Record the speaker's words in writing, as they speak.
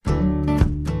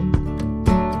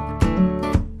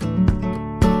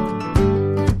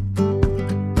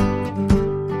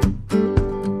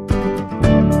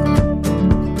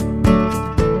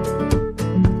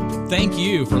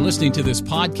you for listening to this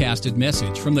podcasted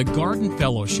message from the Garden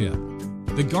Fellowship.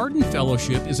 The Garden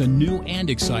Fellowship is a new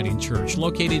and exciting church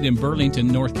located in Burlington,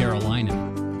 North Carolina.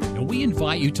 And we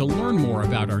invite you to learn more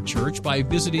about our church by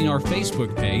visiting our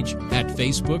Facebook page at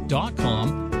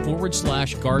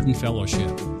facebook.com/Garden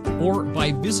Fellowship or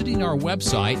by visiting our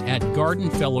website at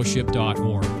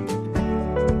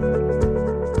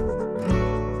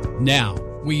gardenfellowship.org. Now,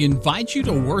 we invite you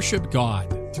to worship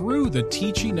God through the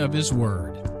teaching of His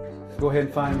Word. Go ahead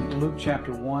and find Luke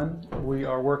chapter 1. We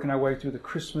are working our way through the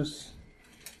Christmas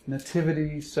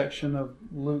nativity section of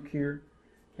Luke here,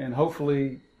 and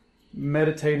hopefully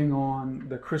meditating on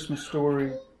the Christmas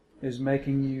story is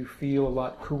making you feel a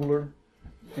lot cooler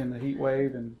in the heat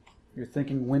wave and you're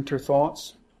thinking winter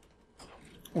thoughts.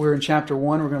 We're in chapter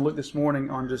 1. We're going to look this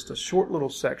morning on just a short little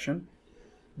section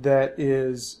that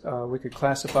is, we could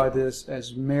classify this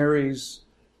as Mary's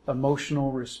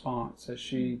emotional response, as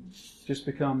she just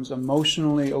becomes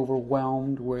emotionally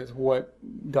overwhelmed with what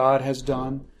God has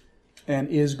done and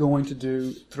is going to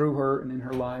do through her and in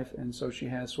her life. And so she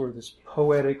has sort of this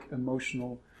poetic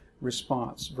emotional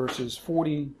response, verses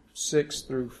 46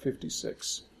 through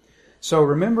 56. So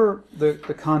remember the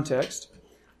context.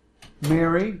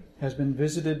 Mary has been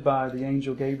visited by the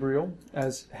angel Gabriel,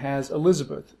 as has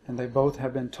Elizabeth, and they both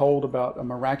have been told about a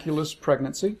miraculous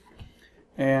pregnancy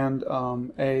and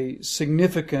a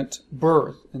significant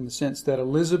birth, in the sense that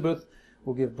Elizabeth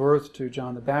will give birth to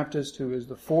John the Baptist, who is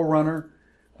the forerunner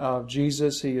of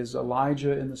Jesus. He is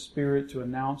Elijah in the Spirit to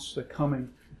announce the coming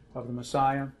of the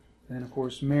Messiah. And then, of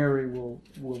course, Mary will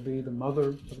be the mother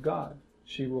of God.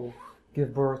 She will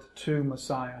give birth to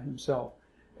Messiah himself.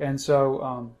 And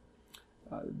so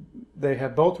they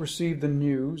have both received the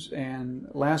news, and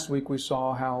last week we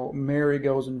saw how Mary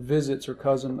goes and visits her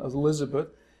cousin Elizabeth,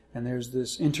 and there's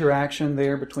this interaction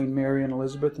there between Mary and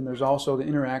Elizabeth, and there's also the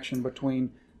interaction between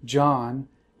John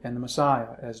and the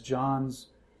Messiah, as John's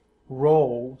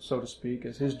role, so to speak,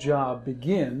 as his job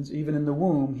begins, even in the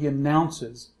womb, he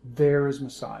announces, there is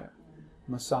Messiah.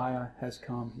 Messiah has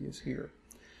come, he is here.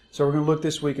 So we're going to look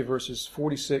this week at verses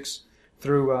 46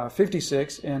 through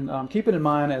 56, and keep it in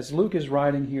mind, as Luke is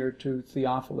writing here to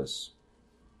Theophilus,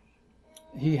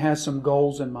 he has some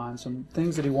goals in mind, some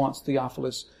things that he wants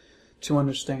Theophilus to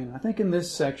understand. I think in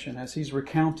this section, as he's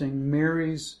recounting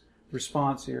Mary's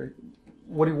response here,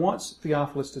 what he wants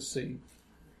Theophilus to see,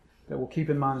 that we'll keep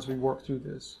in mind as we work through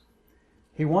this,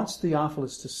 he wants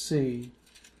Theophilus to see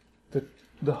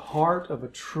the heart of a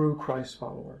true Christ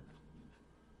follower,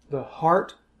 the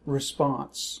heart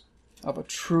response of a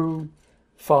true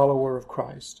follower of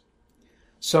Christ.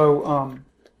 So,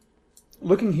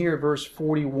 looking here at verse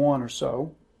 41 or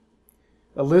so,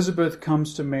 Elizabeth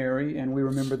comes to Mary, and we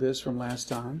remember this from last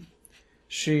time.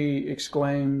 She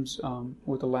exclaims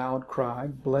with a loud cry,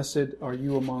 "Blessed are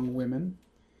you among women."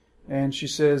 And she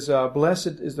says,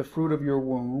 "Blessed is the fruit of your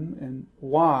womb, and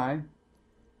why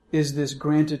is this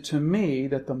granted to me,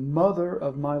 that the mother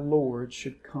of my Lord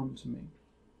should come to me?"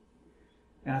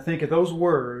 And I think of those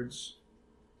words,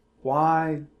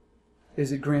 why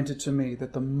is it granted to me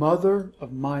that the mother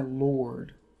of my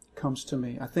Lord comes to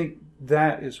me? I think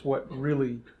that is what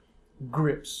really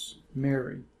grips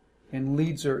Mary and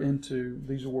leads her into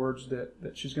these words that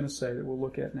she's going to say, that we'll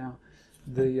look at now.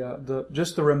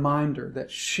 Just the reminder that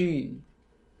she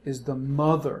is the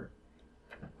mother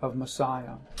of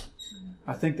Messiah.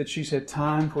 I think that she's had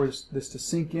time for this to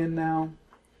sink in now.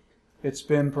 It's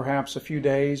been perhaps a few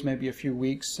days, maybe a few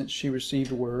weeks since she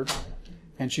received word,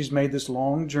 and she's made this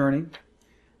long journey.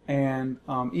 And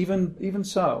even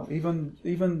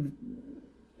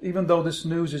though this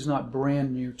news is not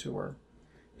brand new to her,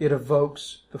 it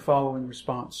evokes the following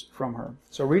response from her.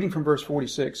 So reading from verse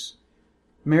 46,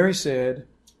 Mary said,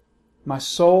 "My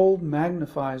soul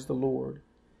magnifies the Lord,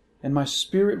 and my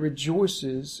spirit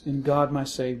rejoices in God my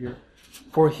Savior,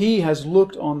 for He has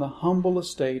looked on the humble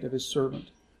estate of His servant.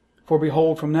 For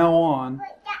behold, from now on,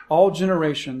 all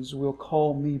generations will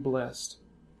call me blessed.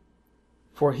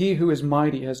 For He who is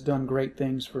mighty has done great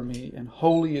things for me, and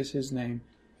holy is His name.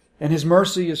 And His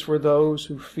mercy is for those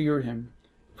who fear Him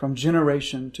from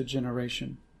generation to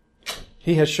generation.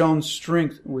 He has shown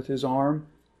strength with His arm.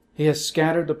 He has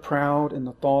scattered the proud in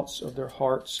the thoughts of their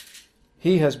hearts.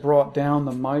 He has brought down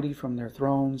the mighty from their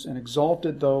thrones and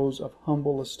exalted those of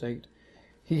humble estate.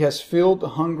 He has filled the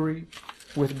hungry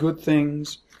with good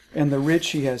things, and the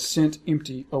rich He has sent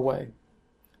empty away.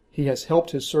 He has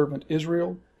helped His servant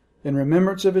Israel in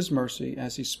remembrance of His mercy,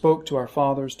 as He spoke to our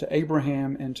fathers, to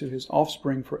Abraham, and to his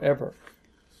offspring forever."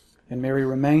 And Mary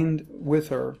remained with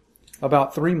her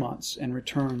about 3 months and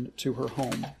returned to her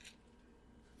home.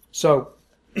 So,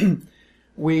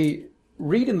 we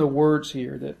read in the words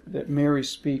here that Mary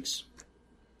speaks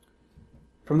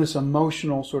from this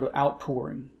emotional sort of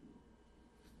outpouring,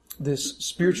 this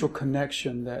spiritual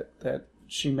connection that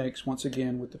she makes once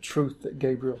again with the truth that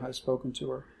Gabriel has spoken to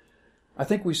her, I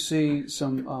think we see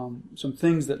some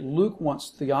things that Luke wants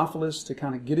Theophilus to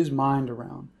kind of get his mind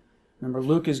around. Remember,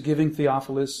 Luke is giving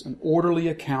Theophilus an orderly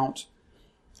account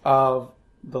of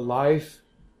the life,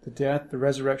 the death, the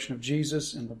resurrection of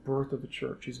Jesus, and the birth of the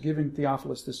church. He's giving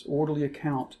Theophilus this orderly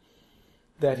account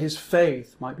that his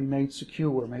faith might be made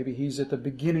secure. Maybe he's at the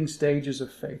beginning stages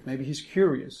of faith. Maybe he's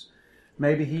curious.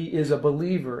 Maybe he is a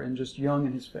believer and just young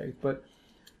in his faith. But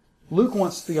Luke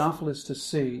wants Theophilus to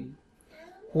see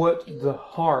what the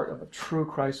heart of a true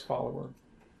Christ follower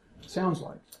sounds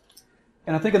like.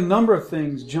 And I think a number of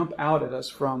things jump out at us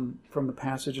from the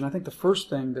passage. And I think the first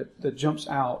thing that jumps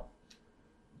out,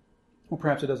 well,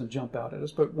 perhaps it doesn't jump out at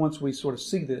us, but once we sort of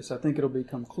see this, I think it'll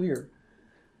become clear.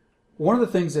 One of the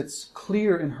things that's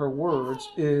clear in her words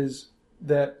is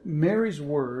that Mary's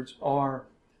words are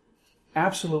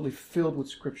absolutely filled with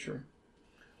Scripture.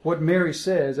 What Mary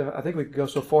says, I think we could go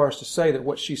so far as to say that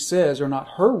what she says are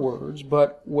not her words,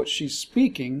 but what she's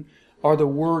speaking are the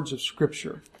words of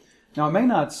Scripture. Now, it may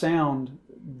not sound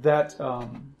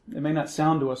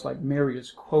to us like Mary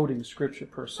is quoting Scripture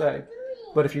per se,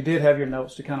 but if you did have your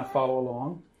notes to kind of follow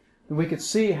along, then we could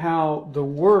see how the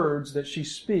words that she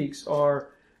speaks are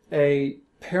a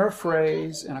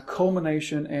paraphrase and a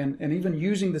culmination and even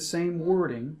using the same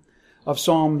wording of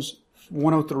Psalms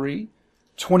 103,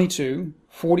 22,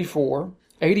 44,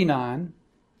 89,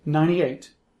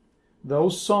 98.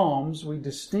 Those Psalms we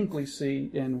distinctly see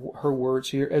in her words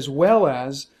here, as well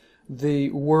as the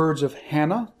words of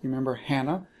Hannah. You remember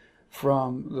Hannah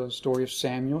from the story of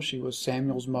Samuel. She was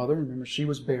Samuel's mother. Remember, she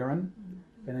was barren,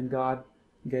 and then God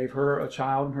gave her a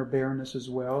child in her barrenness as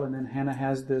well. And then Hannah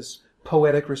has this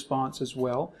poetic response as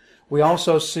well. We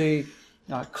also see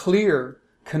clear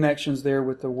connections there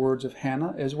with the words of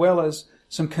Hannah, as well as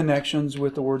some connections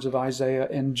with the words of Isaiah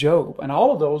and Job. And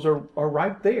all of those are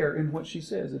right there in what she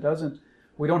says.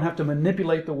 We don't have to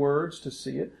manipulate the words to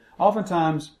see it.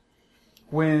 Oftentimes,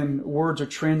 when words are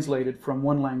translated from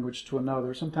one language to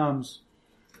another, sometimes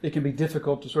it can be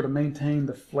difficult to sort of maintain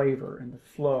the flavor and the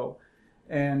flow.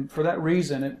 And for that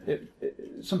reason,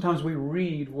 sometimes we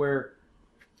read where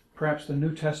perhaps the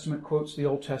New Testament quotes the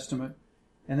Old Testament,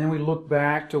 and then we look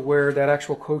back to where that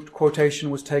actual quotation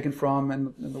was taken from,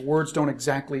 and the words don't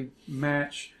exactly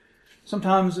match.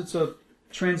 Sometimes it's a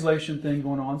translation thing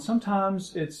going on.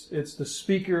 Sometimes it's the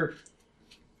speaker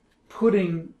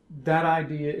putting that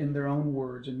idea in their own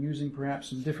words and using perhaps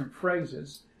some different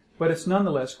phrases, but it's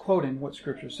nonetheless quoting what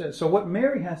Scripture says. So what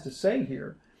Mary has to say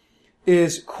here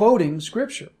is quoting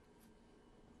Scripture.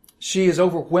 She is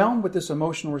overwhelmed with this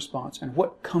emotional response, and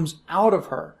what comes out of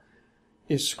her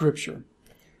is Scripture.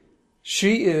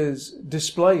 She is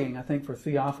displaying, I think for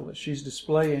Theophilus, she's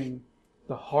displaying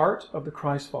the heart of the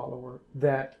Christ follower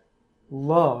that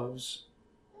loves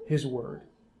His Word.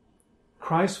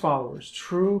 Christ followers,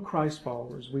 true Christ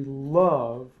followers, we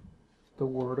love the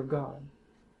Word of God.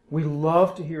 We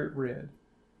love to hear it read.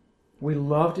 We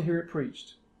love to hear it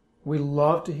preached. We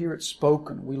love to hear it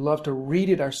spoken. We love to read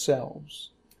it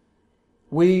ourselves.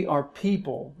 We are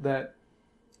people that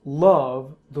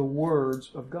love the words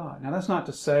of God. Now, that's not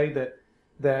to say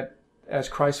that as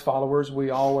Christ followers, we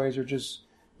always are just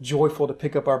joyful to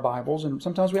pick up our Bibles, and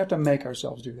sometimes we have to make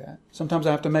ourselves do that. Sometimes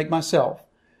I have to make myself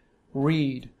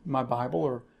read my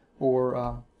Bible,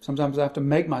 or sometimes I have to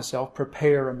make myself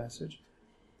prepare a message.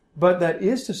 But that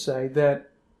is to say that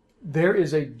there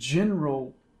is a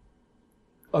general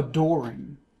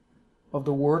adoring of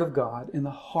the Word of God in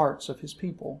the hearts of His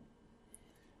people.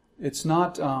 It's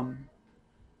not an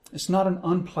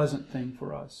unpleasant thing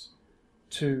for us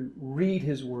to read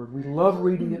His Word. We love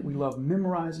reading it. We love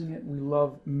memorizing it. We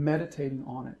love meditating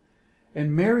on it.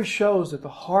 And Mary shows that the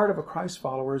heart of a Christ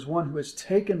follower is one who has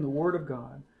taken the Word of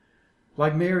God,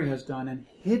 like Mary has done, and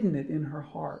hidden it in her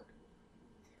heart.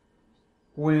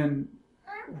 When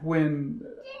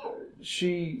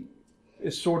she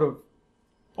is sort of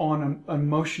on an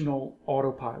emotional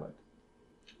autopilot,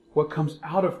 what comes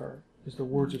out of her is the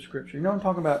words of Scripture. You know what I'm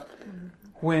talking about?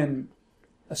 When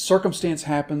a circumstance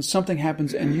happens, something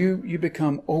happens, and you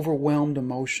become overwhelmed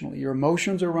emotionally. Your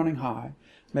emotions are running high.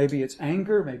 Maybe it's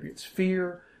anger, maybe it's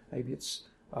fear, maybe it's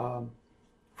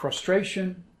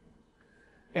frustration.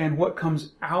 And what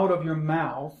comes out of your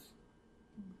mouth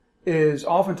is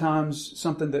oftentimes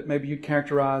something that maybe you'd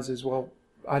characterize as, well,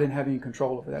 I didn't have any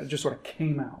control over that. It just sort of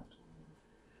came out.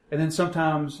 And then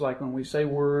sometimes, like when we say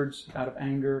words out of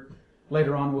anger,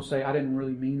 later on we'll say, I didn't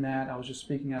really mean that. I was just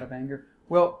speaking out of anger.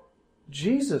 Well,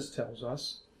 Jesus tells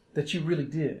us that you really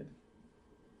did.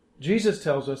 Jesus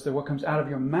tells us that what comes out of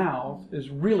your mouth is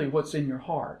really what's in your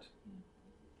heart.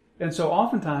 And so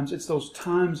oftentimes it's those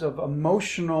times of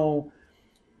emotional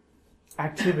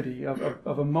activity,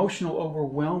 of emotional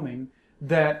overwhelming,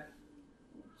 that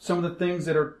some of the things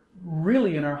that are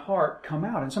really in our heart come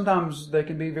out. And sometimes they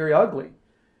can be very ugly.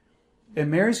 In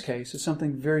Mary's case, it's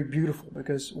something very beautiful,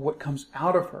 because what comes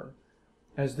out of her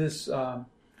as this,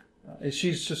 as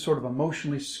she's just sort of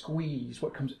emotionally squeezed,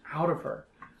 what comes out of her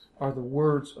are the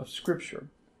words of Scripture.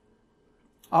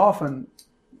 I often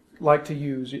like to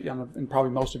use, and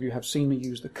probably most of you have seen me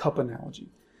use, the cup analogy.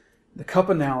 The cup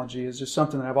analogy is just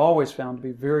something that I've always found to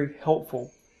be very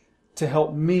helpful to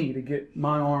help me to get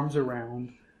my arms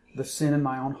around the sin in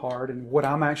my own heart and what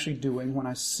I'm actually doing when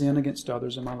I sin against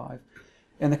others in my life.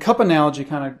 And the cup analogy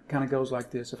kind of goes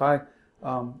like this. If I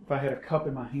had a cup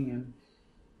in my hand,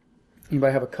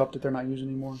 anybody have a cup that they're not using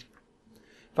anymore?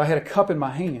 If I had a cup in my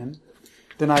hand,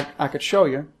 then I could show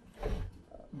you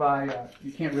by,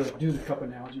 you can't really do the cup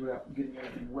analogy without getting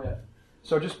everything wet.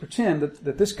 So just pretend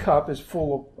that this cup is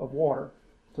full of water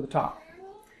to the top.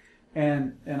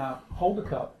 And I hold the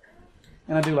cup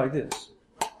and I do like this.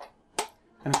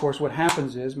 And of course what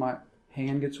happens is my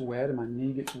hand gets wet and my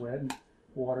knee gets wet and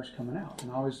water's coming out.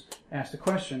 And I always ask the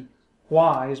question,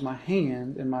 why is my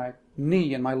hand and my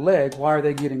knee and my leg, why are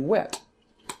they getting wet?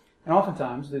 And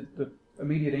oftentimes the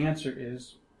immediate answer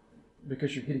is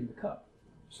because you're hitting the cup.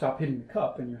 Stop hitting the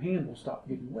cup and your hand will stop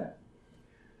getting wet.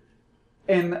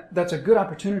 And that's a good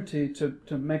opportunity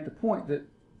to make the point that,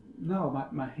 no,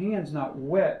 my hand's not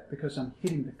wet because I'm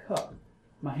hitting the cup.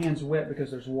 My hand's wet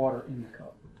because there's water in the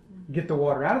cup. Get the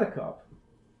water out of the cup,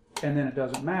 and then it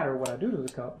doesn't matter what I do to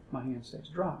the cup, my hand stays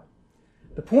dry.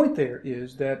 The point there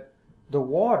is that the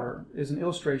water is an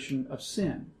illustration of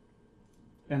sin,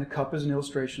 and the cup is an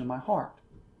illustration of my heart.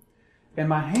 And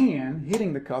my hand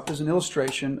hitting the cup is an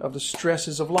illustration of the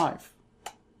stresses of life,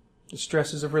 the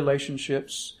stresses of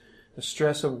relationships, the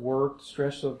stress of work, the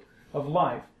stress of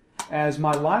life. As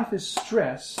my life is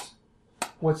stressed,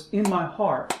 what's in my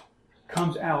heart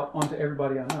comes out onto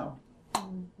everybody I know.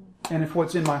 And if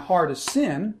what's in my heart is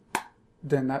sin,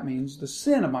 then that means the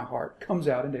sin of my heart comes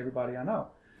out into everybody I know.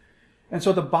 And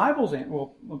so the Bible's answer,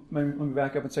 well, let me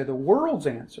back up and say the world's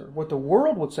answer, what the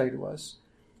world would say to us,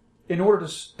 in order to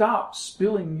stop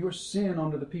spilling your sin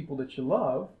onto the people that you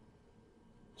love,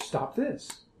 stop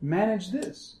this. Manage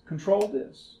this. Control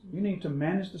this. You need to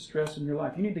manage the stress in your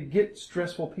life. You need to get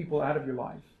stressful people out of your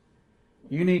life.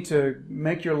 You need to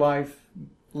make your life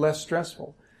less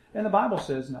stressful. And the Bible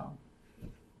says no.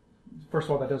 First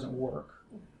of all, that doesn't work.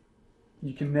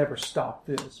 You can never stop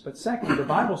this. But secondly, the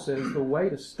Bible says the way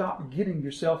to stop getting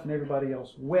yourself and everybody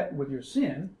else wet with your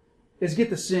sin is get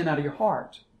the sin out of your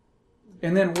heart.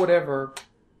 And then whatever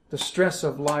the stress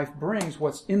of life brings,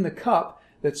 what's in the cup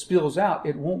that spills out,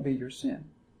 it won't be your sin.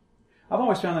 I've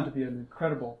always found that to be an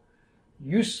incredible,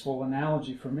 useful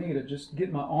analogy for me to just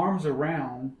get my arms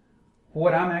around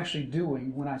what I'm actually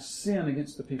doing when I sin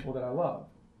against the people that I love.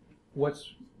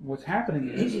 What's happening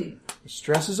is the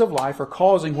stresses of life are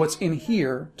causing what's in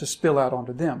here to spill out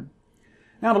onto them.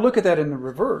 Now to look at that in the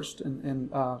reverse, in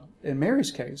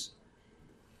Mary's case,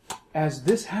 as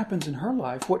this happens in her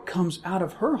life, what comes out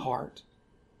of her heart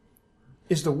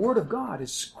is the Word of God,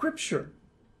 is Scripture.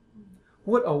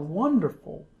 What a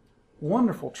wonderful,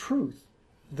 wonderful truth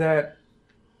that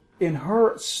in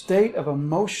her state of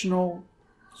emotional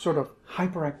sort of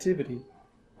hyperactivity,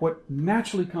 what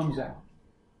naturally comes out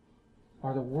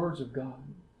are the words of God.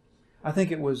 I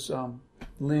think it was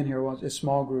Lynn here, was a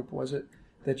small group, was it,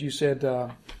 that you said,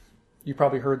 you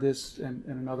probably heard this in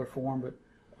another form,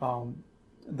 but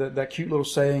that cute little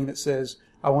saying that says,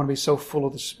 I want to be so full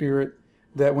of the Spirit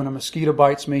that when a mosquito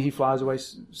bites me, he flies away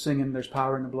singing, there's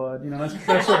power in the blood. You know,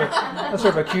 that's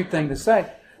sort of a cute thing to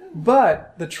say.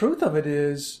 But the truth of it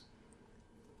is,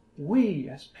 we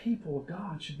as people of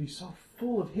God should be so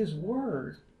full of His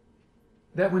Word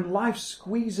that when life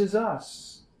squeezes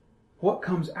us, what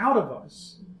comes out of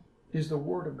us is the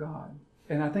Word of God.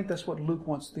 And I think that's what Luke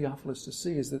wants Theophilus to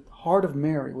see, is that the heart of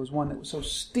Mary was one that was so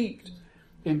steeped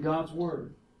in God's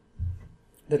Word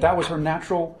that was her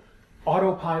natural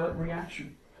autopilot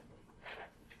reaction.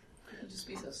 Just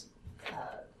be so.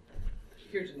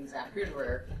 Here's an example. Here's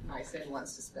where my sin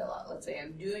wants to spill out. Let's say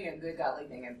I'm doing a good godly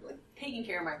thing. I'm like taking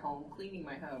care of my home, cleaning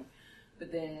my home, but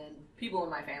then people in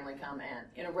my family come and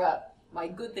interrupt my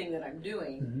good thing that I'm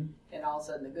doing, and all of a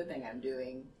sudden the good thing I'm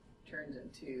doing turns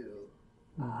into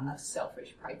a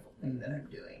selfish, prideful thing that I'm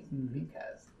doing,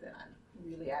 because then I'm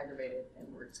really aggravated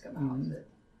and words come out that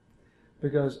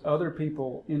because other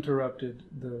people interrupted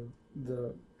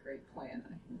the great plan.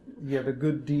 the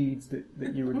good deeds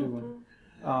that you were doing.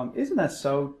 Isn't that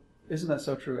so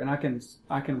true? And I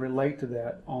can relate to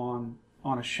that on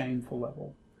a shameful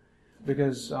level,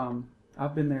 because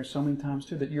I've been there so many times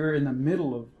too, that you're in the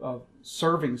middle of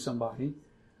serving somebody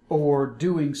or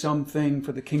doing something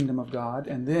for the kingdom of God,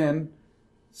 and then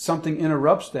something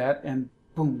interrupts that, and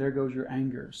boom, there goes your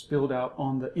anger spilled out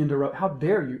on the interrupt. How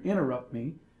dare you interrupt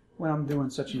me when I'm doing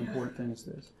such an important thing as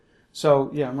this? So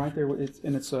yeah, I'm right there.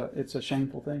 It's a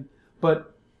shameful thing.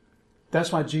 But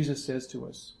that's why Jesus says to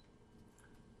us,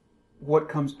 what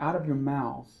comes out of your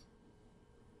mouth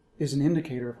is an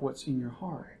indicator of what's in your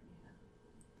heart.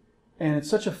 And it's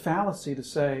such a fallacy to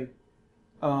say,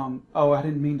 I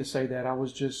didn't mean to say that. I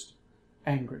was just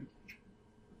angry.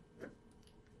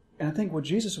 And I think what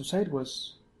Jesus would say to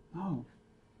us, no,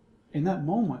 in that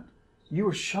moment, you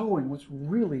were showing what's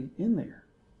really in there.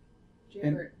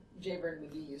 J. Vernon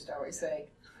McGee used to always say,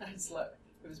 I just love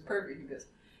it. It was perfect. He goes,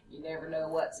 you never know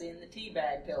what's in the tea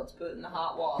bag till it's put in the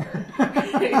hot water.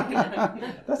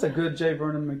 That's a good J.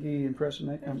 Vernon McGee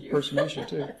impersonation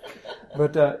too.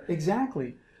 But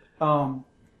exactly.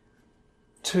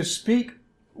 To speak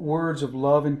words of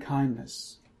love and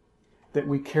kindness that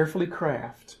we carefully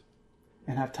craft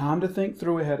and have time to think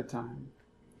through ahead of time,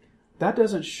 that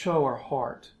doesn't show our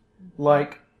heart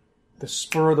like the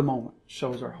spur of the moment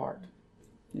shows our heart.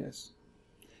 Yes.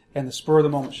 And the spur of the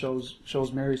moment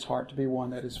shows Mary's heart to be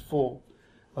one that is full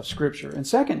of Scripture. And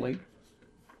secondly,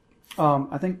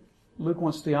 I think Luke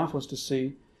wants Theophilus to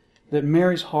see that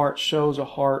Mary's heart shows a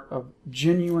heart of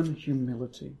genuine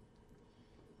humility.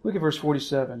 Look at verse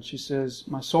 47. She says,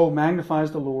 my soul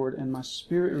magnifies the Lord, and my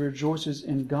spirit rejoices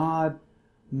in God,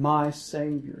 my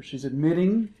Savior. She's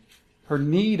admitting her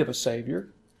need of a Savior,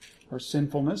 her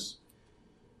sinfulness.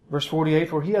 Verse 48,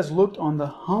 for he has looked on the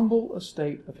humble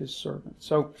estate of his servant.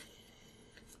 So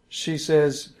she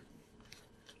says,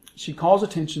 she calls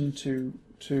attention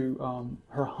to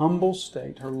her humble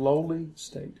state, her lowly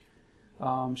state.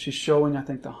 She's showing, I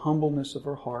think, the humbleness of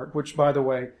her heart, which, by the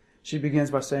way, she begins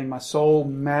by saying, my soul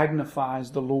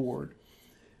magnifies the Lord.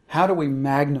 How do we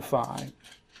magnify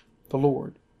the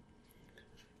Lord?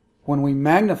 When we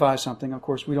magnify something, of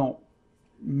course, we don't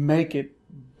make it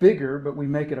bigger, but we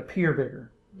make it appear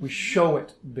bigger. We show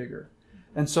it bigger.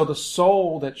 And so the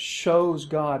soul that shows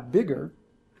God bigger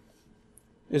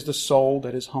is the soul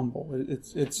that is humble.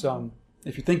 It's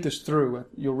if you think this through,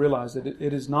 you'll realize that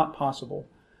it is not possible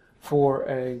for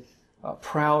a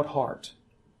proud heart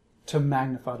to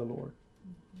magnify the Lord.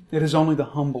 It is only the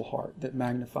humble heart that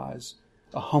magnifies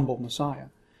a humble Messiah.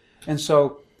 And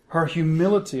so her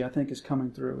humility, I think, is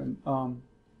coming through.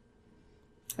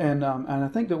 And I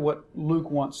think that what Luke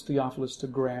wants Theophilus to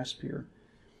grasp here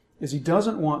is he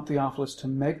doesn't want Theophilus to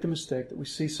make the mistake that we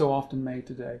see so often made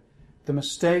today. The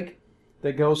mistake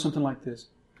that goes something like this.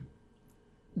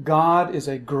 God is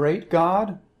a great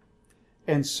God,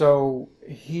 and so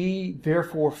He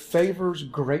therefore favors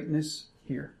greatness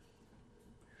here.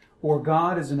 Or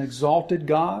God is an exalted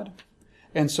God,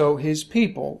 and so His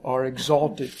people are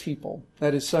exalted people.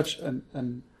 That is such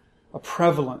a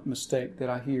prevalent mistake that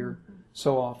I hear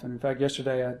so often. In fact,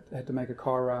 yesterday I had to make a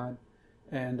car ride,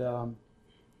 and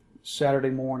Saturday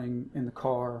morning in the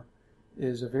car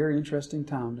is a very interesting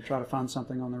time to try to find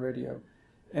something on the radio.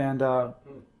 And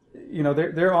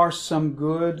there are some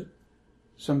good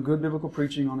biblical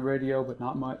preaching on the radio, but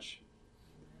not much.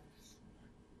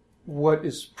 What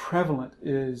is prevalent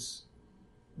is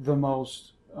the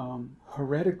most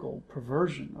heretical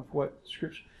perversion of what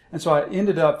Scripture. And so I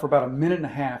ended up for about a minute and a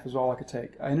half is all I could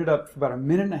take. I ended up for about a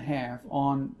minute and a half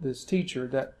on this teacher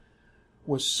that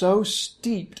was so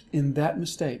steeped in that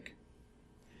mistake.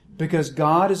 Because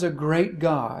God is a great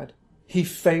God, He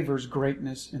favors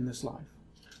greatness in this life.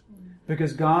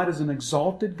 Because God is an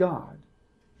exalted God,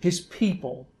 His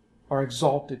people are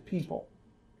exalted people.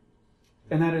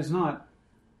 And that is not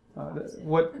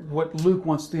what Luke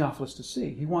wants Theophilus to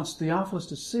see. He wants Theophilus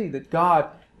to see that God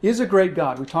is a great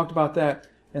God. We talked about that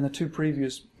in the two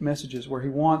previous messages, where he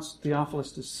wants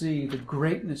Theophilus to see the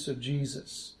greatness of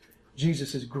Jesus.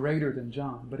 Jesus is greater than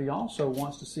John, but he also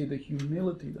wants to see the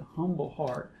humility, the humble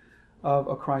heart of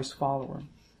a Christ follower.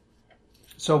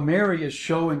 So Mary is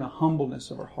showing a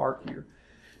humbleness of her heart here.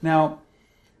 Now,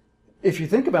 if you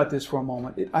think about this for a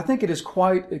moment, I think it is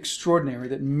quite extraordinary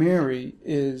that Mary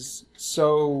is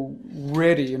so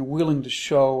ready and willing to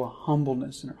show a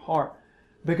humbleness in her heart.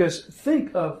 Because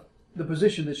think of the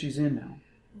position that she's in now.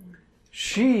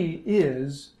 She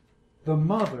is the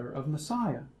mother of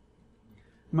Messiah.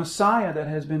 Messiah that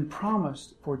has been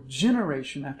promised for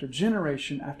generation after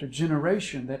generation after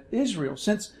generation, that Israel,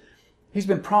 since he's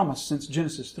been promised since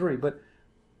Genesis 3, but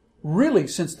really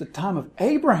since the time of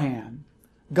Abraham,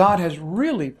 God has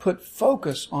really put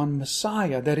focus on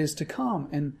Messiah that is to come.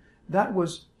 And that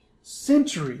was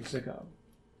centuries ago.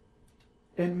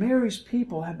 And Mary's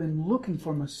people have been looking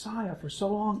for Messiah for so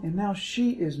long, and now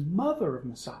she is mother of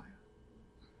Messiah.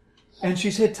 And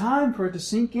she's had time for it to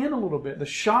sink in a little bit. The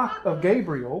shock of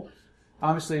Gabriel,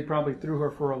 obviously probably threw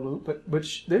her for a loop, but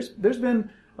there's been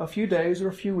a few days or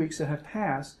a few weeks that have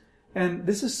passed, and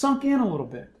this has sunk in a little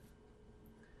bit.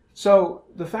 So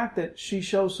the fact that she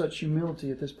shows such humility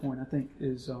at this point, I think,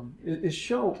 is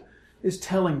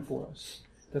telling for us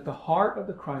that the heart of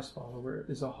the Christ follower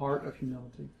is a heart of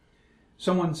humility.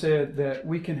 Someone said that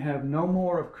we can have no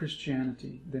more of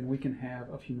Christianity than we can have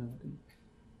of humility.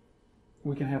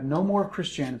 We can have no more of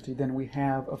Christianity than we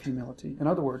have of humility. In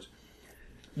other words,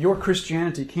 your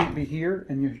Christianity can't be here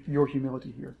and your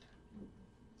humility here.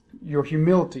 Your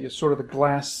humility is sort of the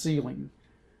glass ceiling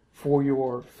for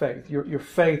your faith. Your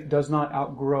faith does not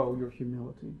outgrow your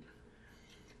humility.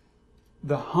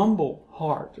 The humble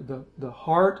heart, the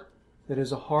heart that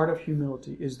is a heart of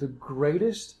humility, is the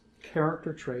greatest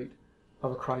character trait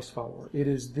of a Christ follower. It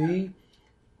is the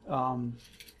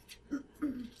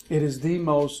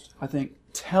most, I think,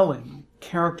 telling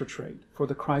character trait for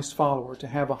the Christ follower to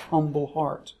have a humble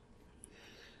heart.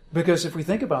 Because if we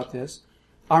think about this,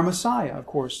 our Messiah, of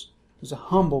course, was a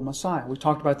humble Messiah. We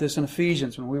talked about this in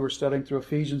Ephesians when we were studying through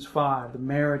Ephesians 5, the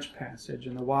marriage passage,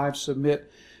 and the wives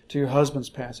submit to your husband's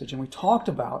passage. And we talked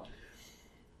about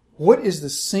what is the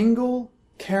single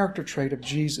character trait of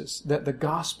Jesus that the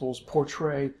Gospels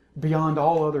portray beyond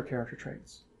all other character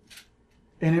traits.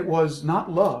 And it was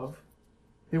not love,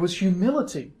 it was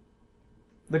humility.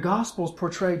 The Gospels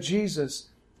portray Jesus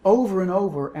over and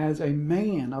over as a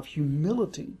man of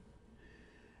humility.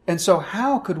 And so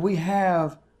how could we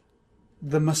have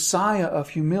the Messiah of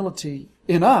humility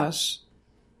in us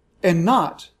and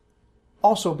not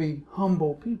also be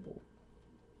humble people?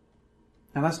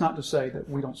 Now that's not to say that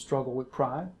we don't struggle with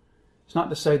pride. It's not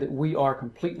to say that we are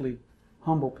completely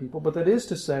humble people, but that is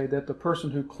to say that the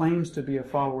person who claims to be a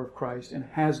follower of Christ and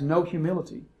has no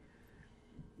humility,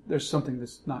 there's something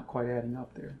that's not quite adding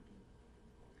up there.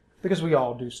 Because we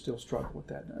all do still struggle with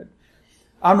that.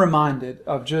 I'm reminded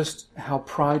of just how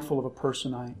prideful of a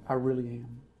person I really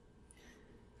am.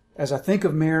 As I think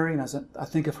of Mary, and as I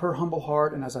think of her humble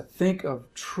heart, and as I think of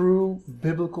true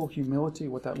biblical humility,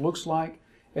 what that looks like,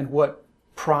 and what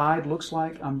pride looks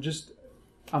like, I'm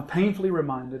painfully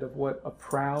reminded of what a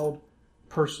proud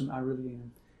person I really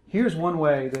am. Here's one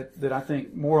way that I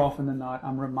think more often than not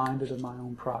I'm reminded of my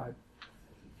own pride.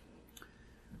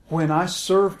 When I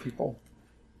serve people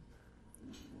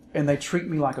and they treat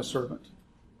me like a servant,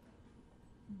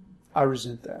 I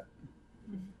resent that.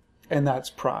 And that's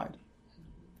pride.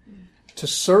 To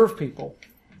serve people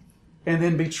and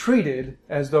then be treated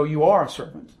as though you are a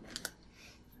servant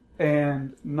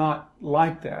and not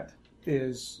like that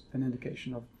is an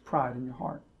indication of pride in your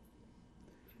heart.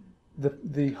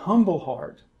 The humble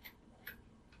heart,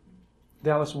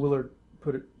 Dallas Willard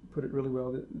put it really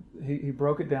well. He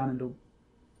broke it down into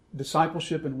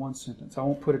discipleship in one sentence. I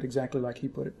won't put it exactly like he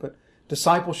put it, but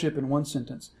discipleship in one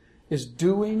sentence is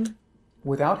doing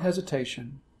without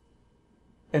hesitation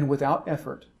and without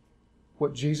effort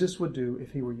what Jesus would do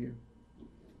if he were you.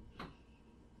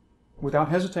 Without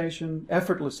hesitation,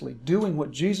 effortlessly, doing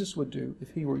what Jesus would do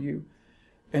if he were you.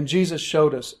 And Jesus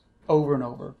showed us over and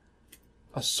over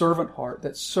a servant heart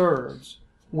that serves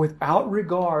without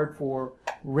regard for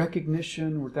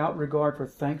recognition, without regard for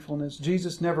thankfulness.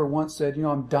 Jesus never once said,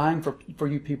 I'm dying for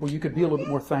you people. You could be a little bit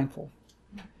more thankful.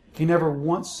 He never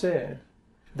once said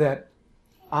that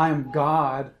I am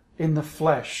God in the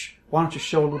flesh. Why don't you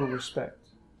show a little respect?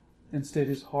 Instead,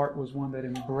 his heart was one that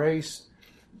embraced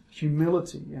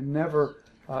humility and never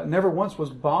once was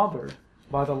bothered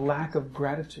by the lack of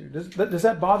gratitude. Does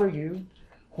that bother you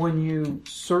when you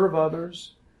serve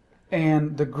others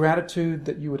and the gratitude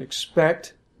that you would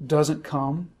expect doesn't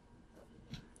come?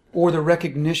 Or the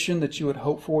recognition that you would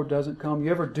hope for doesn't come?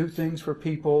 You ever do things for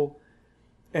people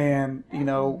and,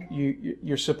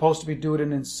 you're supposed to be doing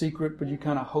it in secret, but you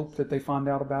kind of hope that they find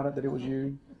out about it, that it was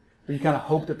you? Or you kind of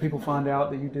hope that people find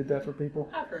out that you did that for people?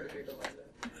 I've heard of people like that.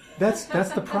 That's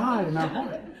the pride in our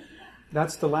heart.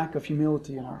 That's the lack of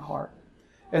humility in our heart.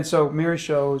 And so Mary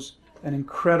shows an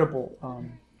incredible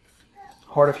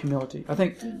heart of humility. I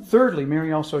think, thirdly,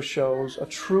 Mary also shows a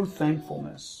true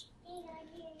thankfulness.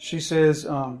 She says,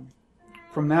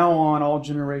 from now on, all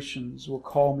generations will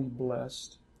call me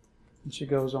blessed. And she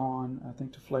goes on, I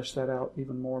think, to flesh that out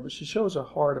even more. But she shows a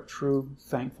heart of true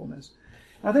thankfulness.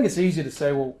 And I think it's easy to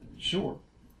say, well, sure.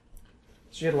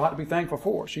 She had a lot to be thankful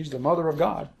for. She's the mother of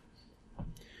God.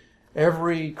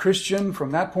 Every Christian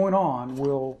from that point on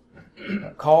will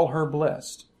call her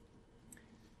blessed.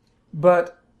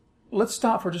 But let's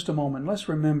stop for just a moment. Let's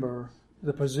remember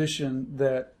the position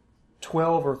that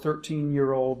 12 or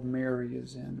 13-year-old Mary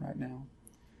is in right now.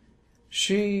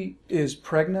 She is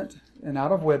pregnant and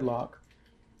out of wedlock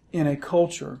in a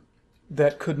culture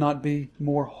that could not be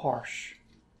more harsh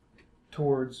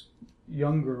towards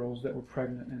young girls that were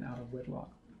pregnant and out of wedlock.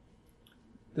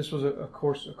 This was, of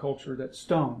course, a culture that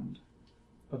stoned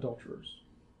adulterers.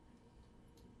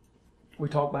 We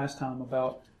talked last time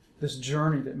about this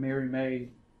journey that Mary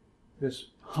made, this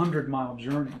 100-mile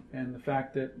journey, and the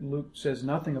fact that Luke says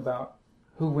nothing about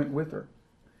who went with her.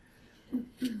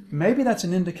 Maybe that's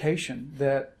an indication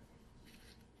that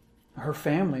her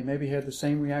family maybe had the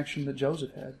same reaction that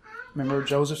Joseph had. Remember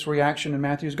Joseph's reaction in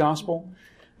Matthew's Gospel?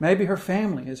 Maybe her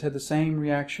family has had the same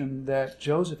reaction that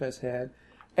Joseph has had,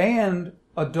 and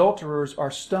adulterers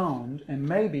are stoned, and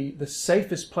maybe the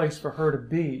safest place for her to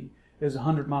be is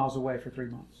 100 miles away for 3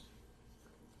 months.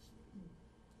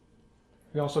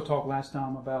 We also talked last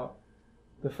time about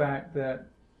the fact that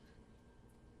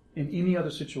in any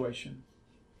other situation,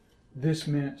 this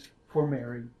meant for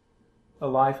Mary a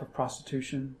life of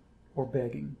prostitution or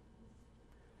begging.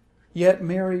 Yet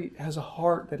Mary has a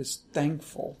heart that is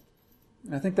thankful.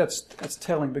 And I think that's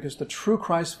telling, because the true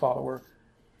Christ follower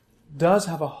does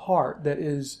have a heart that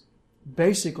is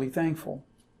basically thankful.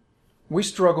 We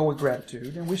struggle with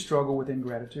gratitude and we struggle with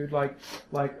ingratitude like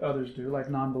others do, like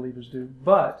non-believers do.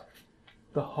 But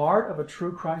the heart of a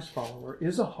true Christ follower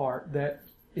is a heart that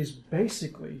is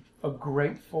basically a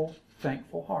grateful,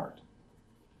 thankful heart.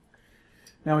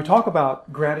 Now we talk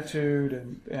about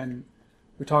gratitude and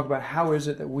we talk about how is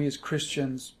it that we as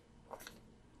Christians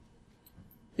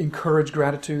encourage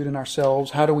gratitude in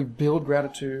ourselves. How do we build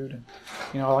gratitude?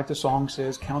 And, like the song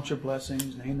says, count your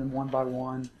blessings, name them one by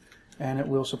one, and it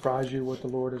will surprise you what the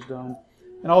Lord has done.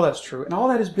 And all that's true. And all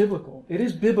that is biblical. It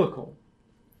is biblical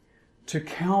to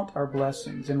count our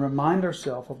blessings and remind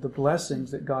ourselves of the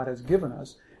blessings that God has given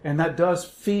us. And that does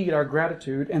feed our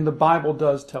gratitude, and the Bible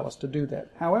does tell us to do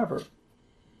that. However,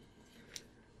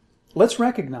 let's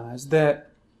recognize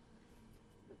that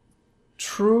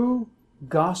true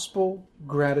gospel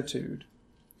gratitude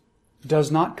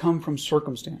does not come from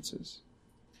circumstances.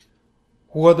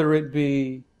 Whether it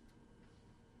be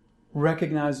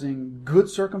recognizing good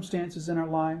circumstances in our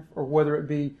life, or whether it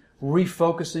be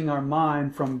refocusing our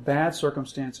mind from bad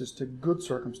circumstances to good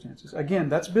circumstances. Again,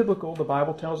 that's biblical. The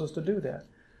Bible tells us to do that.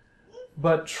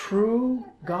 But true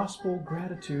gospel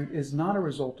gratitude is not a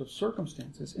result of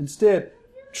circumstances. Instead,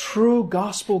 true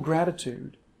gospel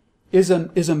gratitude is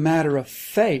a matter of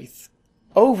faith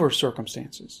over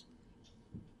circumstances.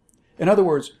 In other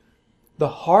words, the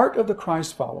heart of the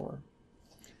Christ follower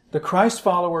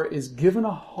is given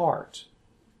a heart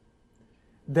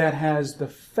that has the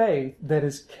faith that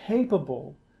is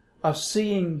capable of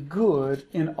seeing good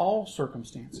in all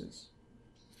circumstances.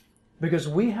 Because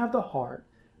we have the heart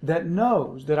that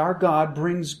knows that our God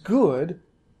brings good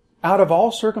out of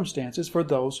all circumstances for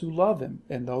those who love Him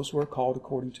and those who are called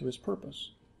according to His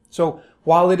purpose. So,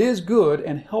 while it is good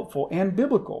and helpful and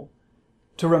biblical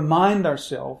to remind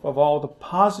ourselves of all the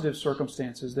positive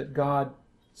circumstances that God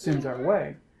sends our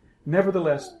way,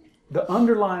 nevertheless, the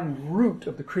underlying root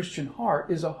of the Christian heart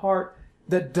is a heart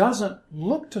that doesn't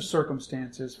look to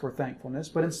circumstances for thankfulness,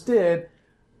 but instead,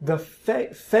 the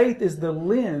faith is the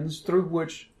lens through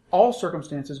which all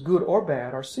circumstances, good or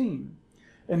bad, are seen.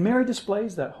 And Mary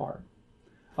displays that heart.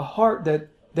 A heart that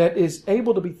is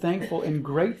able to be thankful and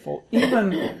grateful,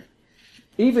 even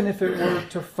if it were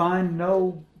to find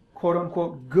no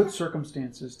quote-unquote good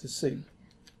circumstances to see.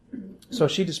 So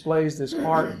she displays this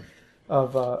heart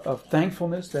of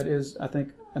thankfulness that is, I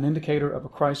think, an indicator of a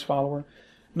Christ follower.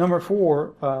 Number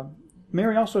 4,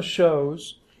 Mary also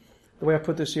shows, the way I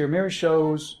put this here, Mary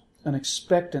shows an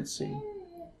expectancy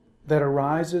that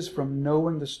arises from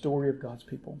knowing the story of God's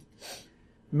people.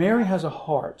 Mary has a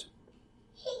heart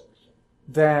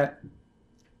that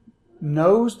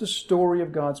knows the story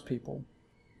of God's people,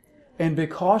 and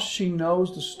because she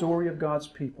knows the story of God's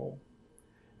people,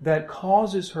 that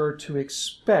causes her to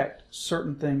expect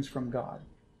certain things from God.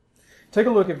 Take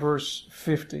a look at verse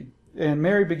 50. And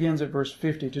Mary begins at verse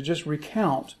 50 to just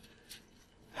recount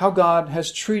how God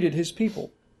has treated His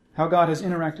people, how God has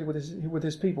interacted with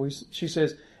His people. She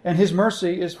says, "And His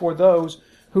mercy is for those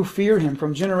who fear Him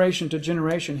from generation to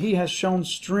generation. He has shown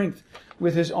strength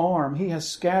with His arm. He has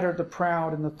scattered the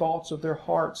proud in the thoughts of their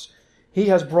hearts. He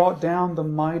has brought down the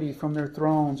mighty from their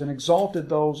thrones and exalted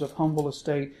those of humble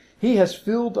estate. He has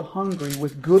filled the hungry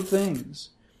with good things,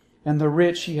 and the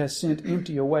rich He has sent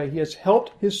empty away. He has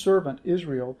helped His servant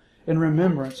Israel in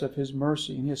remembrance of His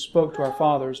mercy. And He has spoke to our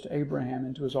fathers, to Abraham,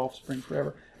 and to his offspring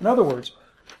forever. In other words,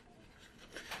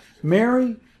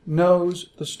 Mary knows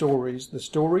the stories. The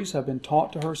stories have been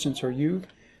taught to her since her youth.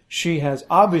 She has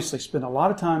obviously spent a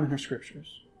lot of time in her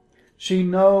Scriptures. She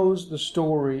knows the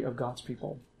story of God's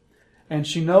people. And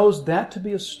she knows that to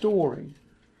be a story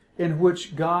in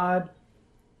which God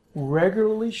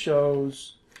regularly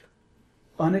shows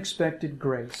unexpected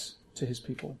grace to His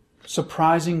people.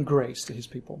 Surprising grace to His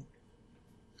people.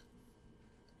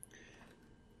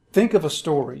 Think of a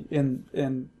story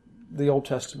in the Old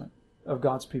Testament of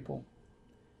God's people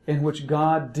in which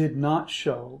God did not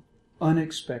show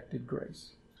unexpected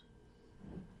grace.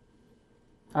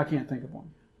 I can't think of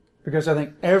one. Because I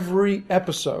think every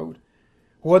episode,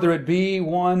 whether it be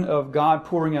one of God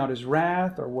pouring out His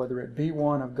wrath, or whether it be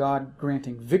one of God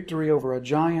granting victory over a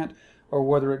giant, or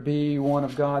whether it be one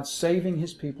of God saving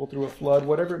His people through a flood,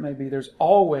 whatever it may be, there's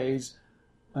always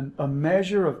a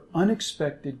measure of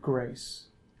unexpected grace.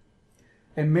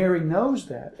 And Mary knows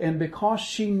that. And because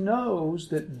she knows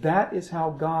that that is how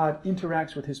God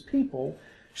interacts with His people,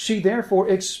 she therefore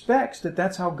expects that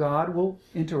that's how God will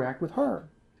interact with her.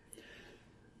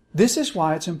 This is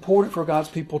why it's important for God's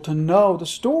people to know the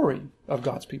story of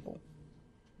God's people.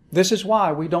 This is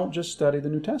why we don't just study the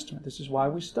New Testament. This is why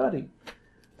we study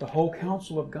the whole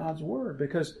counsel of God's Word.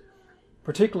 Because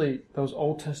particularly those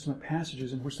Old Testament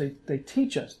passages in which they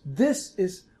teach us, this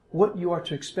is what you are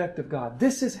to expect of God.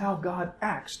 This is how God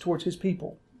acts towards His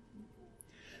people.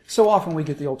 So often we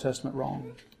get the Old Testament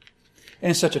wrong.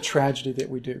 And it's such a tragedy that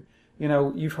we do. You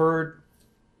know, you've heard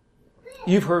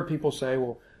people say,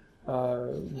 well,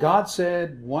 God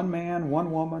said one man,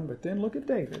 one woman, but then look at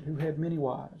David, who had many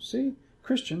wives. See,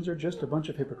 Christians are just a bunch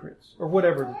of hypocrites, or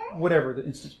whatever the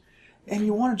instance. And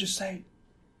you want to just say,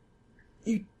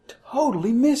 you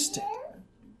totally missed it.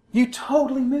 You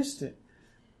totally missed it.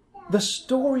 The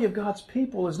story of God's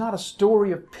people is not a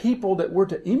story of people that we're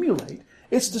to emulate.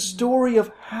 It's the story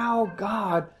of how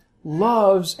God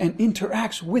loves and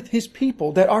interacts with His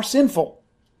people that are sinful.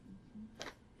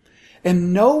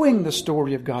 And knowing the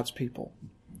story of God's people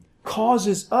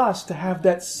causes us to have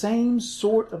that same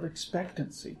sort of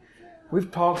expectancy. We've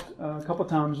talked a couple of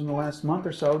times in the last month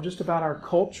or so just about our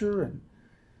culture and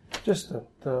just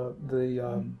the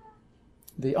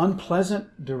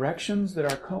unpleasant directions that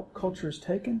our culture has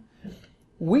taken.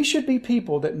 We should be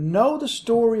people that know the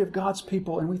story of God's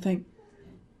people, and we think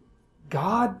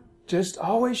God just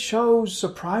always shows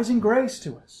surprising grace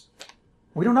to us.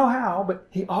 We don't know how, but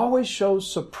He always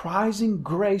shows surprising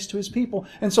grace to His people.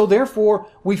 And so therefore,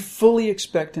 we fully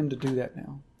expect Him to do that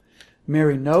now.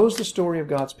 Mary knows the story of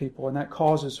God's people, and that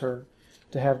causes her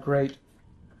to have great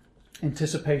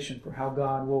anticipation for how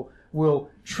God will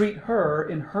treat her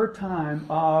in her time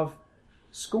of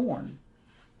scorn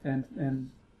and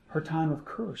her time of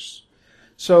curse.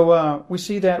 So we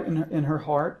see that in her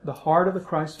heart. The heart of a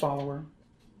Christ follower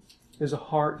is a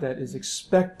heart that is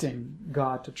expecting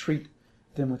God to treat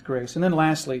them with grace. And then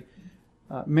lastly,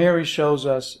 Mary shows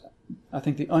us, I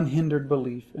think, the unhindered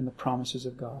belief in the promises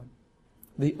of God.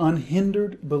 The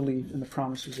unhindered belief in the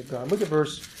promises of God. Look at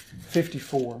verse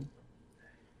 54.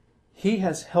 He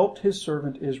has helped His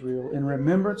servant Israel in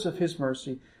remembrance of His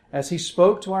mercy, as He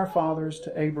spoke to our fathers,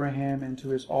 to Abraham, and to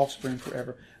his offspring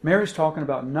forever. Mary's talking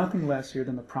about nothing less here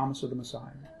than the promise of the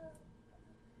Messiah.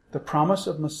 The promise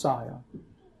of Messiah,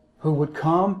 who would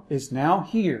come, is now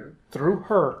here through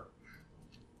her.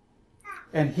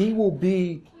 And He will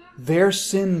be their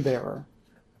sin bearer.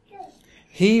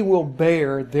 He will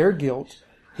bear their guilt.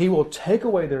 He will take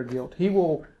away their guilt. He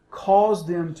will cause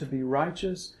them to be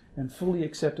righteous and fully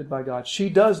accepted by God. She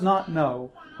does not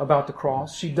know about the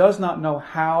cross. She does not know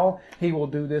how He will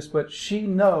do this, but she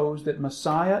knows that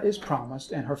Messiah is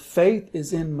promised and her faith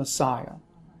is in Messiah.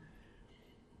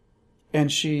 And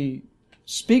she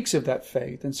speaks of that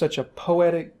faith in such a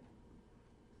poetic,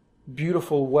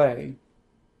 beautiful way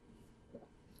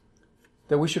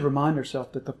that we should remind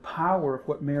ourselves that the power of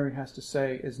what Mary has to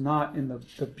say is not in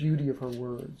the beauty of her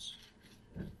words.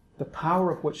 The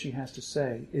power of what she has to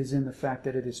say is in the fact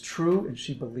that it is true and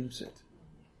she believes it.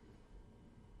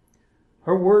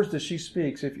 Her words that she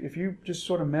speaks, if you just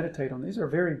sort of meditate on these, are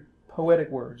very poetic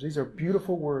words. These are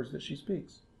beautiful words that she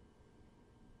speaks.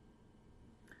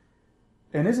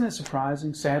 And isn't it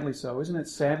surprising, sadly so, isn't it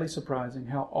sadly surprising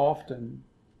how often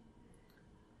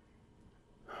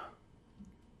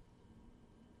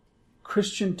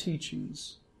Christian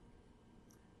teachings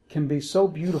can be so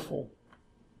beautiful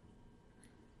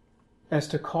as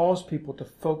to cause people to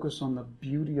focus on the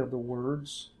beauty of the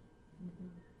words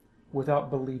without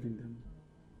believing them.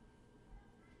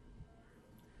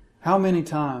 How many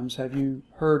times have you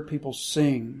heard people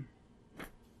sing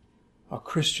a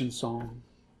Christian song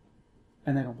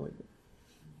and they don't believe it?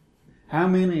 How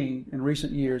many, in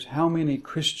recent years, how many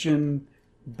Christian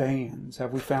bands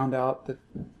have we found out that,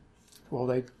 well,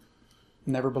 they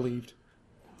never believed?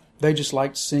 They just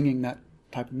liked singing that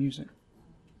type of music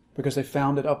because they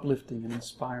found it uplifting and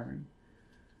inspiring.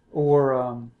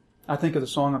 Or I think of the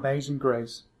song Amazing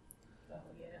Grace.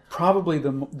 Probably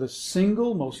the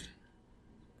single most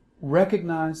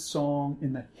recognized song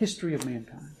in the history of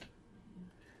mankind.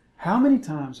 How many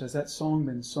times has that song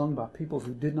been sung by people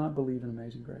who did not believe in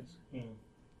Amazing Grace?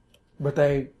 But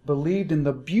they believed in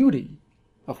the beauty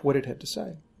of what it had to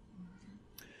say.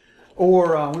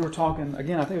 Or we were talking,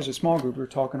 again, I think it was a small group, we were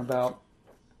talking about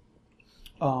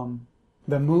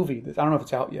the movie. I don't know if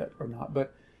it's out yet or not,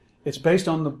 but it's based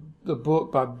on the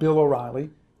book by Bill O'Reilly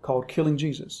called Killing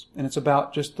Jesus. And it's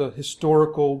about just the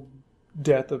historical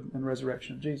death and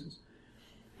resurrection of Jesus.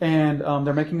 And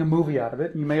they're making a movie out of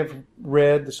it. You may have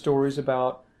read the stories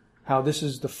about how this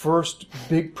is the first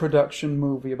big production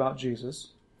movie about Jesus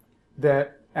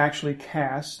that actually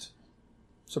cast,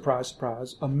 surprise,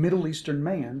 surprise, a Middle Eastern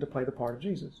man to play the part of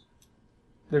Jesus.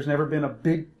 There's never been a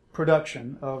big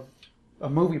production of a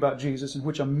movie about Jesus in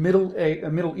which a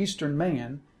Middle Eastern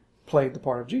man played the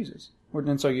part of Jesus.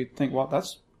 And so you think, well,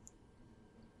 that's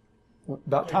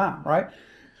about time, right?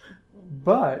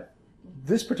 But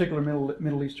this particular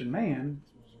Middle Eastern man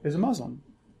is a Muslim.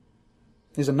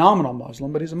 He's a nominal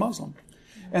Muslim, but he's a Muslim.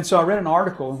 And so I read an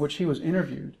article in which he was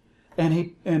interviewed,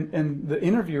 and the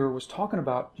interviewer was talking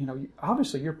about,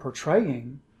 obviously you're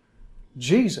portraying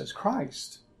Jesus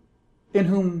Christ, in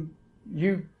whom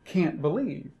you can't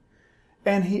believe.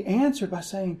 And he answered by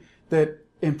saying that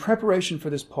in preparation for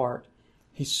this part,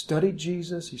 he studied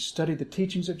Jesus, he studied the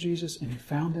teachings of Jesus, and he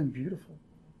found them beautiful.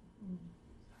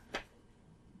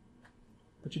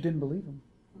 But you didn't believe him.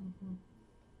 Mm-hmm.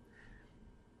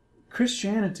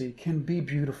 Christianity can be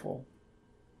beautiful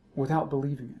without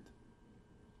believing it.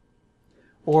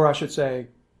 Or I should say,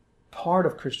 part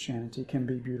of Christianity can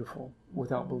be beautiful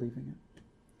without believing it.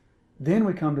 Then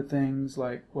we come to things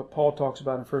like what Paul talks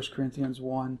about in 1 Corinthians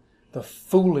 1, the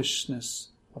foolishness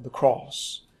of the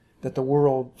cross that the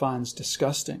world finds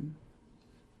disgusting.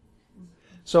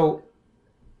 So,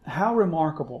 how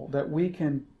remarkable that we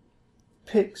can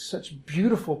pick such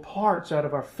beautiful parts out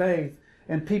of our faith,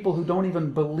 and people who don't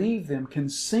even believe them can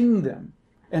sing them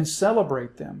and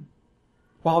celebrate them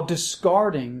while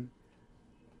discarding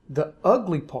the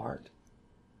ugly part.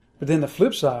 But then the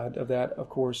flip side of that, of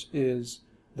course, is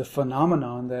the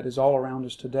phenomenon that is all around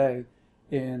us today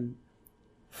in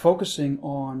focusing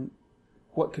on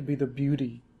what could be the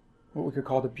beauty, what we could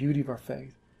call the beauty of our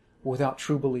faith, without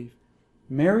true belief.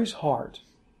 Mary's heart,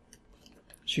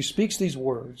 she speaks these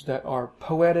words that are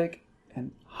poetic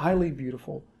and highly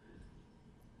beautiful,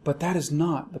 but that is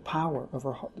not the power of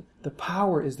her heart. The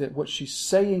power is that what she's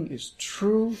saying is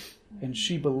true, and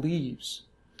she believes.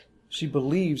 She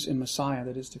believes in Messiah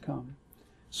that is to come.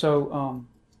 So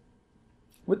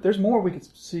there's more we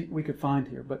could find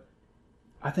here, but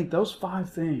I think those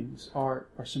 5 things are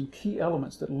some key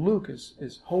elements that Luke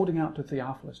is holding out to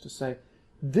Theophilus to say,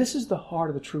 this is the heart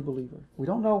of the true believer. We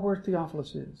don't know where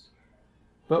Theophilus is,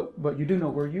 but you do know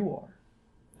where you are.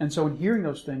 And so in hearing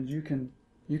those things, you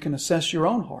can assess your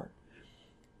own heart.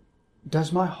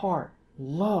 Does my heart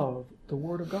love the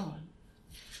Word of God?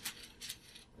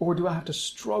 Or do I have to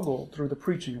struggle through the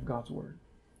preaching of God's Word?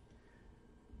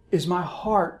 Is my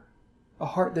heart a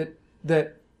heart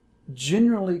that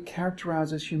generally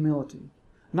characterizes humility?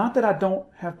 Not that I don't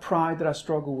have pride that I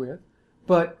struggle with,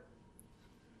 but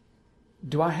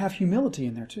do I have humility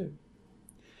in there too?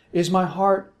 Is my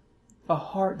heart a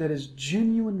heart that is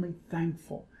genuinely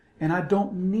thankful, and I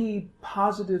don't need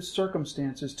positive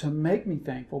circumstances to make me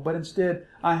thankful, but instead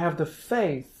I have the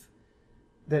faith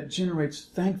that generates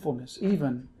thankfulness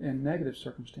even in negative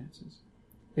circumstances?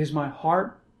 Is my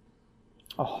heart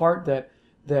a heart that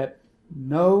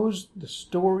knows the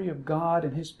story of God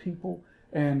and His people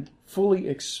and fully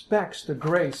expects the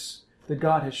grace that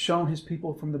God has shown His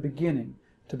people from the beginning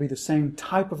to be the same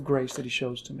type of grace that He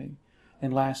shows to me?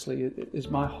 And lastly, is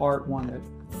my heart one that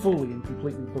fully and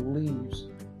completely believes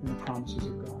in the promises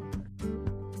of God?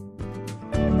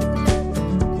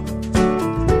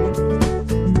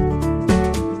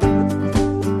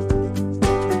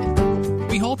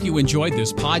 We hope you enjoyed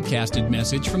this podcasted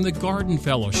message from the Garden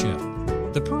Fellowship.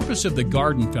 The purpose of the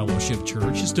Garden Fellowship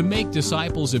Church is to make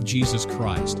disciples of Jesus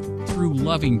Christ through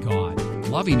loving God,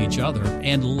 loving each other,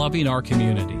 and loving our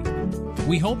community.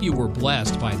 We hope you were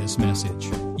blessed by this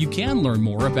message. You can learn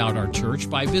more about our church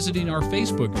by visiting our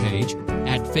Facebook page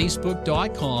at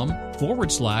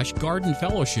facebook.com/Garden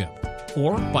Fellowship.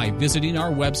 or by visiting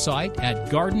our website at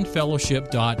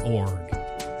gardenfellowship.org.